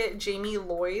Brackett, Jamie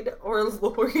Lloyd, or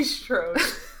Laurie Strode?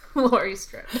 Laurie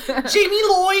Strode. Jamie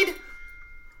Lloyd!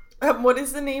 What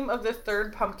is the name of the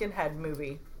third Pumpkinhead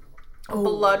movie? Oh.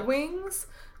 Blood Wings,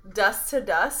 Dust to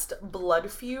Dust,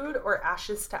 Blood Feud, or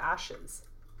Ashes to Ashes?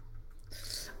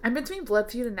 I'm between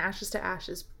Blood Feud and Ashes to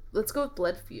Ashes. Let's go with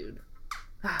Blood Feud.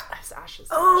 It's Ashes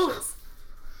to Ashes.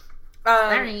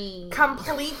 Sorry.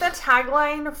 Complete the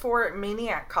tagline for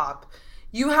Maniac Cop.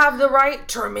 You have the right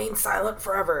to remain silent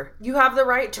forever. You have the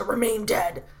right to remain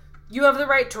dead. You have the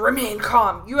right to remain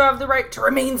calm. You have the right to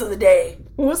remains of the day.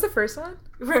 What was the first one?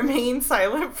 Remain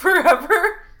silent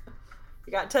forever.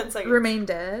 You got 10 seconds. Remain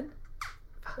dead.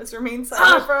 Let's remain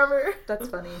silent forever. That's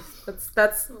funny.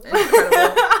 That's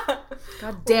incredible.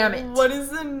 God damn it. What is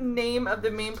the name of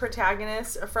the main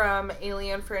protagonist from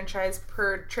Alien franchise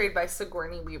portrayed by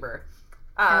Sigourney Weaver?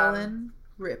 Ellen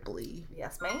Ripley.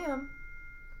 Yes, ma'am.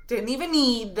 Didn't even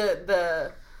need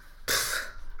the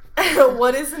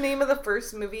What is the name of the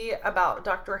first movie about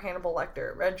Dr. Hannibal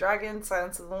Lecter? Red Dragon,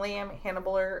 Silence of the Lamb,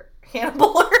 Hannibaler.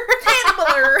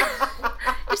 Hannibaler.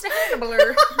 Just a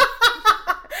Hannibaler.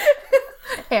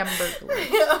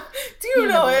 Hamburglar. Do you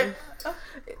know it?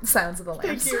 Sounds of the Lamb.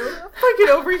 Thank you. Fucking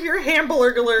over here,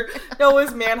 Hamburglar. No, it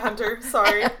was Manhunter.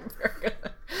 Sorry.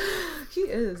 He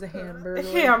is a hamburger.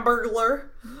 Hamburglar.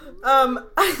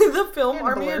 The film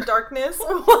Army of Darkness.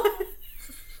 What?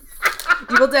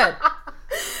 Evil Dead.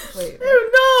 Wait.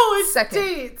 No, it's Second.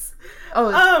 dates.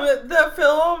 Oh. The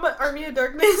film Army of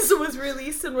Darkness was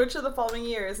released in which of the following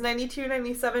years? 92,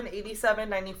 97, 87,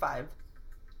 95.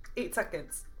 8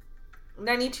 seconds.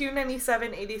 92,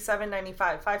 97, 87,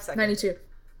 95. 5 seconds. 92.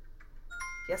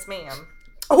 Yes, ma'am.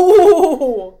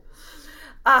 Oh!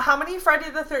 How many Friday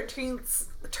the 13th...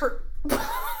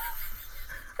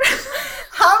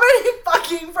 How many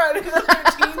fucking Friday the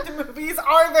 13th movies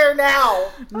are there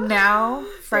now? Now,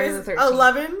 Friday the 13th.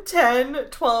 11, 10,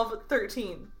 12,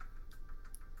 13.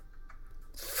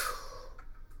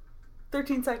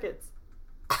 13 seconds.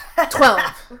 12.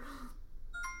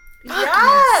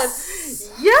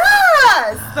 Yes!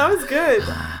 Yes! That was good.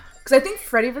 Because I think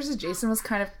Freddy vs. Jason was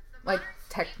kind of, like,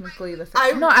 technically the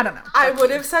 13th. No, I don't know. I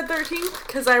would have said 13th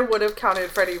because I would have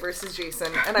counted Freddy vs.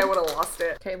 Jason and I would have lost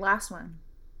it. Okay, last one.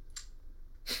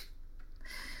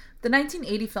 The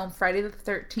 1980 film Friday the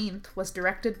 13th was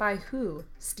directed by who?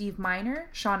 Steve Miner,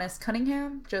 Sean S.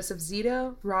 Cunningham, Joseph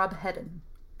Zito, Rob Hedden.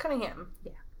 Cunningham.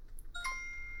 Yeah.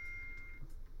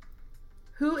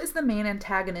 Who is the main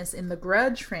antagonist in the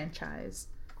Grudge franchise?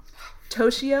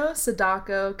 Toshio,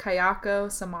 Sadako,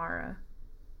 Kayako, Samara.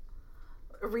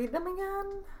 Read them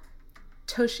again?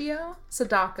 Toshio,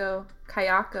 Sadako,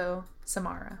 Kayako,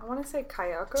 Samara. I want to say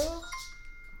Kayako.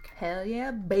 Hell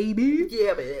yeah, baby.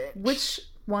 Yeah, bitch. Which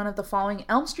one of the following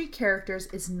Elm Street characters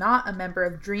is not a member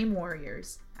of Dream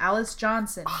Warriors? Alice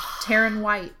Johnson, Taryn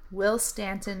White, Will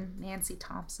Stanton, Nancy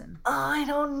Thompson. I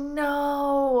don't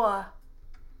know.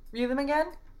 Read them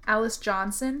again? Alice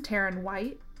Johnson, Taryn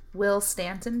White, Will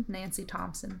Stanton, Nancy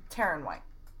Thompson. Taryn White.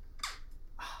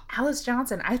 Alice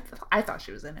Johnson. I thought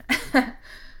she was in it.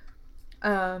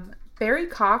 Barry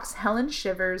Cox, Helen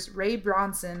Shivers, Ray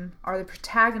Bronson are the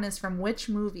protagonists from which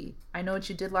movie? I Know What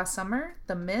You Did Last Summer,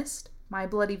 The Mist, My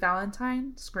Bloody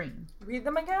Valentine, Scream. Read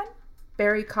them again?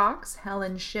 Barry Cox,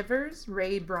 Helen Shivers,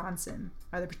 Ray Bronson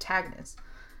are the protagonists.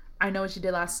 I Know What You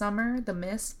Did Last Summer, The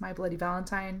Mist, My Bloody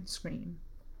Valentine, Scream.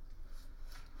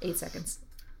 8 seconds.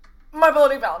 My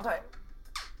Bloody Valentine.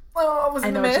 Oh, was it I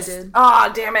Know The What You Mist? Did.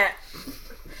 Ah, damn it.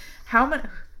 How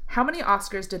many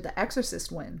Oscars did The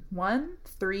Exorcist win? 1,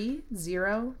 3,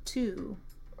 0, 2.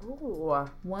 Ooh.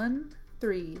 1,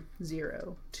 3,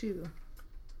 0, 2.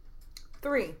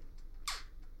 3.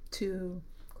 2.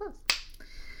 Close.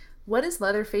 What is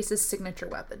Leatherface's signature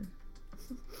weapon?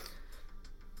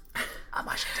 A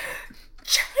machete.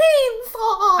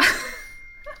 Chainsaw!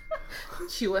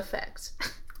 Cue effect.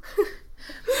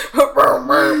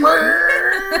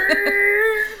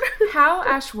 How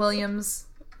Ash Williams...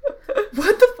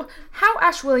 What the fuck? How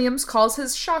Ash Williams calls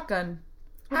his shotgun?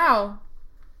 How?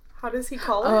 How does he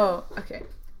call it? Oh, okay.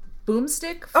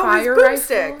 Boomstick, Oh, fire his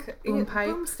rifle, boomstick. boom pipe.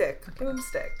 Boomstick. Okay.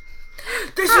 Boomstick.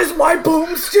 This is my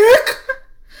boomstick!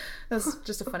 That's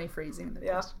just a funny phrasing.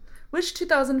 Yeah. Which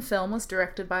 2000 film was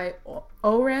directed by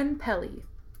Oren Peli?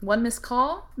 One Missed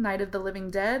Call, Night of the Living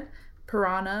Dead,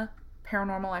 Piranha,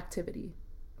 Paranormal Activity.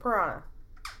 Piranha.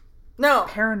 No.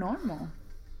 Paranormal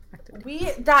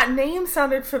Activity. That name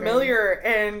sounded familiar,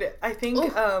 and I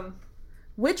think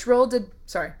Which role did...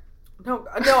 Sorry. No,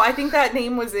 I think that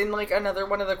name was in like another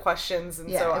one of the questions, and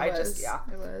so it I was. just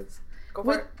It was. Go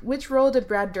for it. Which role did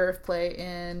Brad Dourif play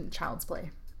in Child's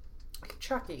Play?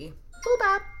 Chucky.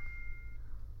 Boop.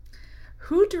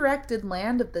 Who directed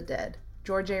Land of the Dead?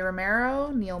 George A.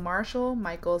 Romero, Neil Marshall,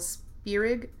 Michael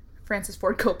Spierig, Francis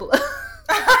Ford Coppola.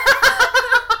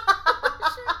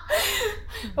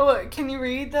 Oh, can you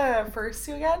read the first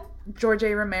two again? George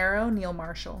A. Romero, Neil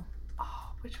Marshall.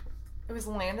 Oh, which one? It was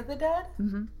Land of the Dead?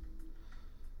 Mm-hmm.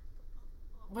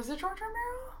 Was it George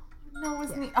Romero? No, it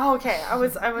wasn't. Oh, okay. I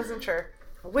wasn't sure.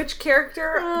 Which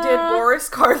character did Boris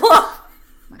Karloff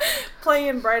play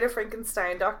in Bride of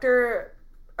Frankenstein? Dr.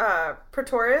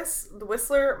 Pretorius, the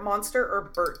Whistler, Monster,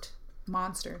 or Bert?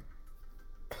 Monster.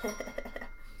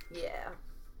 Yeah.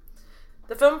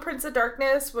 The film Prince of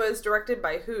Darkness was directed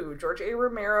by who? George A.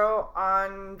 Romero,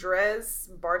 Andres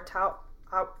Bartal...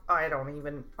 I don't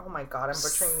even... Oh my god, I'm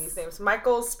butchering these names.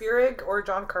 Michael Spierig or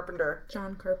John Carpenter?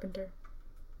 John Carpenter.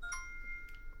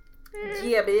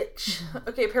 Yeah, bitch.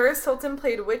 Okay, Paris Hilton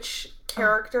played which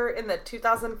character in the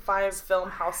 2005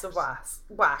 film House of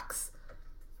Wax?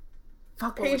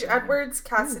 Fuck, Paige Edwards,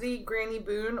 Cassidy, Granny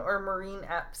Boone, or Maureen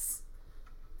Epps?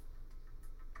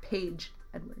 Paige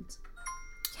Edwards.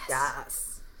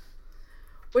 Yes.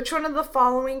 Which one of the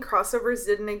following crossovers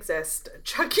didn't exist?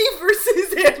 Chucky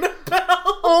versus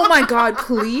Annabelle. Oh my god,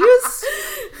 please?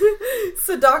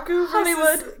 Sudoku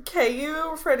versus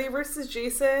KU, Freddy versus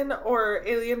Jason, or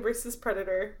Alien versus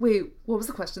Predator? Wait, what was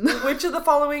the question? Which of the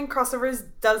following crossovers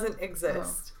doesn't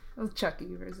exist? Oh,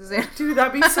 Chucky versus Anna. Dude,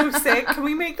 that'd be so sick. Can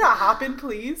we make that happen,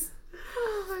 please?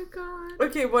 Oh my god.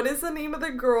 Okay, what is the name of the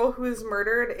girl who was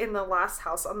murdered in the last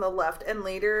house on the left and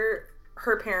later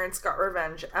her parents got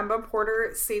revenge? Emma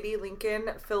Porter, Sadie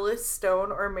Lincoln, Phyllis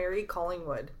Stone, or Mary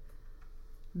Collingwood?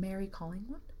 Mary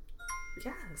Collingwood?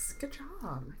 Yes, good job.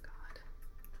 Oh my god.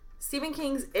 Stephen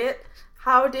King's It.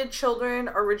 How did children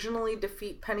originally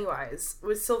defeat Pennywise?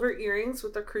 With silver earrings,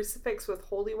 with a crucifix, with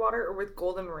holy water, or with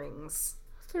golden rings?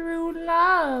 Through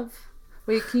love.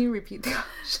 Wait, can you repeat the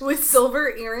question? With silver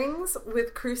earrings,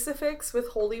 with crucifix, with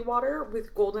holy water,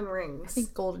 with golden rings. I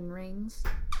think golden rings.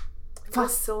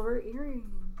 With silver earrings.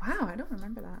 Wow, I don't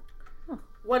remember that. Huh.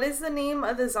 What is the name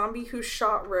of the zombie who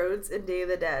shot Rhodes in Day of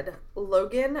the Dead?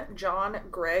 Logan, John,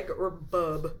 Greg, or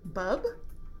Bub? Bub?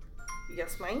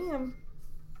 Yes, ma'am.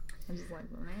 I just like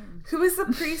the name. Who is the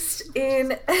priest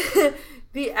in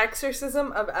The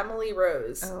Exorcism of Emily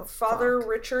Rose? Oh, Father fuck.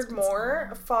 Richard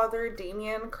Moore, Father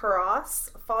Damien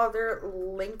Carras, Father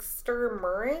Linkster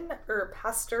Murrin, or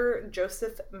Pastor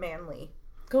Joseph Manley?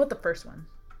 Go with the first one.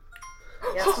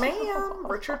 Yes, ma'am.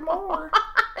 Richard Moore.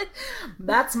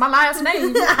 That's my last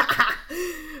name.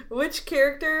 Which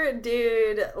character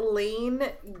did Lane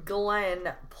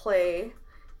Glenn play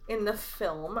in the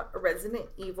film Resident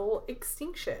Evil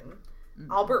Extinction?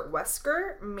 Albert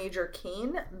Wesker, Major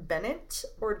Kane, Bennett,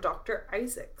 or Dr.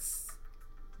 Isaacs?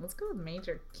 Let's go with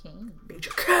Major Kane.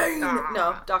 Major Kane!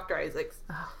 No, Dr. Isaacs.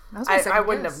 Oh, that was my I second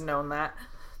wouldn't guess. have known that.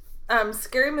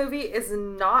 Scary Movie is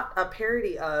not a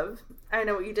parody of I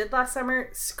Know What You Did Last Summer,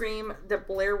 Scream, The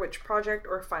Blair Witch Project,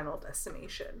 or Final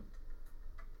Destination.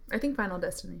 I think Final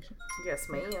Destination. Yes,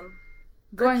 ma'am.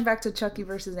 Going back to Chucky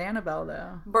versus Annabelle,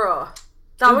 though. Bruh.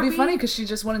 That would be funny because she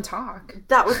just wouldn't talk.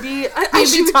 That would be...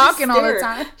 He'd be talking all the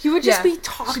time. He would just be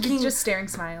talking. She'd be just staring,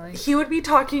 smiling. He would be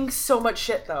talking so much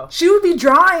shit, though. She would be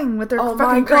drawing with her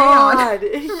fucking crayon.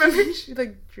 Remember? She,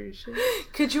 like, drew shit.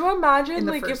 Could you imagine,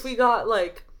 like, first... if we got,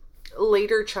 like,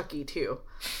 later Chucky, too?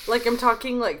 Like, I'm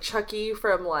talking, like, Chucky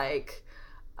from, like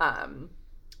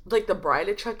the Bride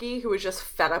of Chucky, who was just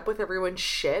fed up with everyone's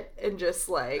shit and just,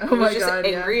 like, was just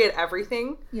angry at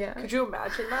everything. Yeah. Could you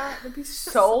imagine that? It'd be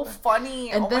so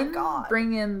funny. And then my God.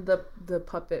 Bring in the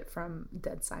puppet from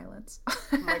Dead Silence.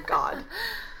 Oh my God.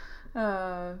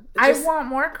 I want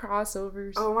more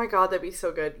crossovers. Oh my God, that'd be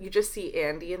so good. You just see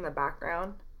Andy in the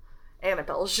background.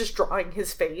 Annabelle's just drawing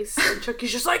his face, and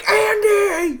Chucky's just like,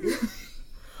 Andy!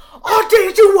 Oh,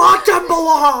 did you watch them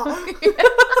belong?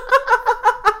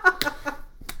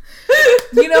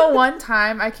 You know, one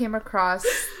time I came across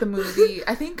the movie,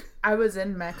 I think I was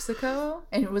in Mexico,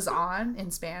 and it was on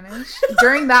in Spanish.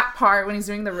 During that part, when he's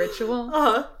doing the ritual,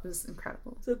 it was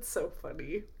incredible. That's so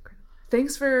funny.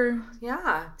 Thanks for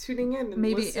tuning in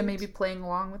and maybe playing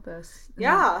along with us.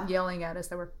 Yeah. Yelling at us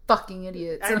that we're fucking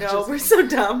idiots. I know, we're so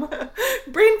dumb.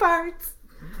 Brain farts.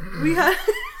 We had...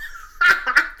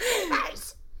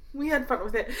 We had fun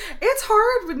with it. It's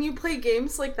hard when you play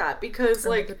games like that because,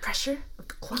 like, the pressure of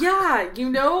the clock. yeah,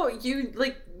 you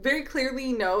like very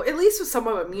clearly know, at least with some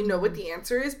of them, you know what the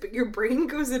answer is, but your brain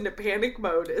goes into panic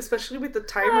mode, especially with the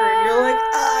timer, and you're like,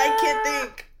 I can't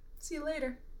think. See you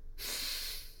later.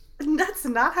 And that's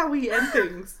not how we end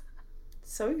things.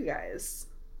 So, you guys,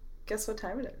 guess what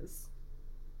time it is?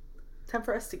 Time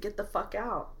for us to get the fuck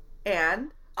out.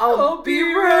 And I'll be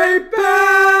right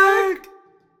back!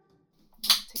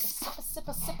 Take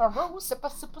a sip-a-roo,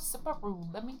 sip-a-roo.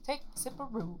 Let me take a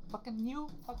sip-a-roo. Fucking you.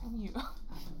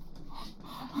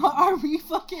 Are we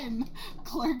fucking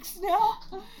clerks now?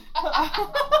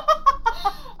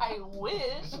 I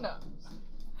wish. No.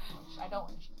 I don't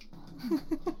wish.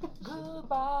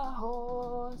 Goodbye,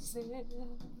 horses.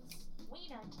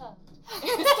 Wiener tut.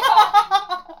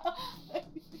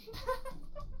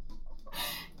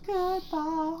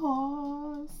 Goodbye,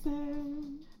 horses.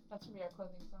 That should be our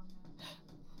closing song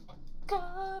now.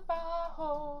 Goodbye,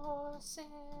 horses.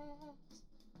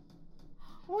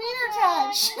 Wiener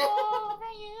touch.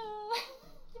 Over you.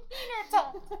 Wiener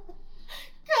tut.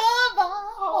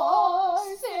 Goodbye,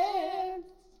 horses.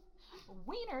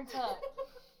 Wiener tut.